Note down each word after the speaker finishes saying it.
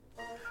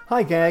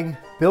Hi gang,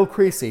 Bill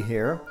Creasy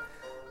here.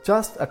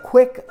 Just a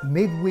quick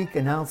midweek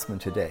announcement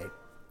today.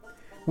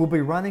 We'll be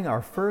running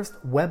our first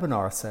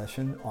webinar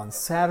session on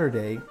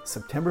Saturday,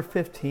 September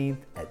 15th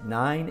at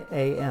 9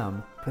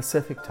 a.m.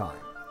 Pacific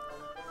Time.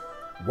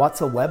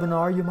 What's a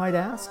webinar, you might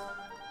ask?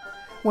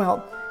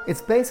 Well,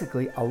 it's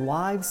basically a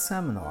live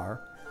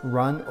seminar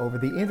run over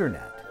the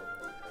internet.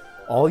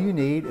 All you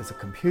need is a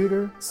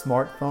computer,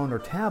 smartphone, or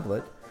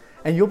tablet,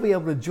 and you'll be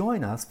able to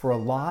join us for a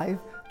live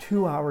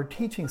 2-hour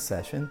teaching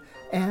session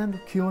and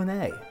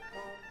Q&A.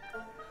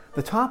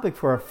 The topic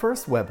for our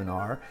first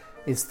webinar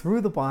is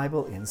Through the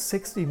Bible in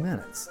 60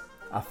 Minutes,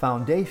 a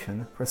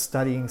foundation for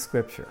studying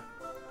Scripture.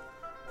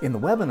 In the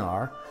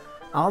webinar,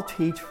 I'll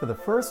teach for the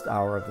first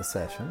hour of the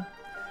session,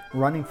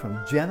 running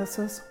from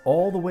Genesis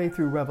all the way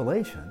through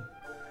Revelation,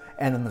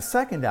 and in the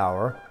second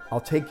hour,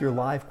 I'll take your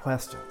live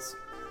questions.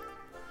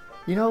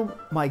 You know,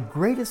 my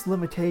greatest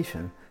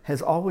limitation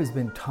has always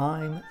been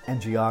time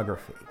and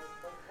geography.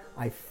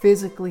 I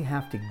physically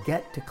have to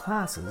get to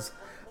classes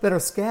that are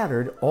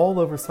scattered all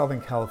over Southern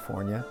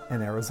California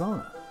and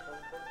Arizona.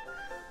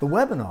 The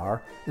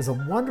webinar is a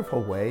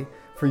wonderful way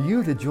for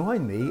you to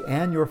join me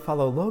and your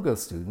fellow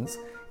Logos students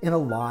in a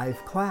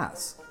live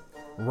class,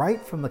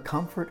 right from the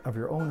comfort of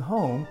your own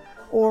home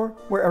or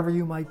wherever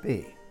you might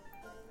be.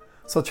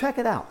 So check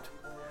it out.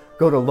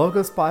 Go to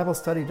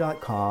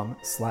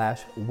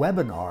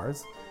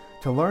logosbiblestudy.com/webinars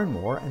to learn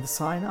more and to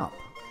sign up.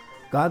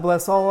 God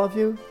bless all of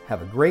you.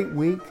 Have a great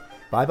week.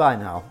 Bye-bye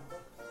now.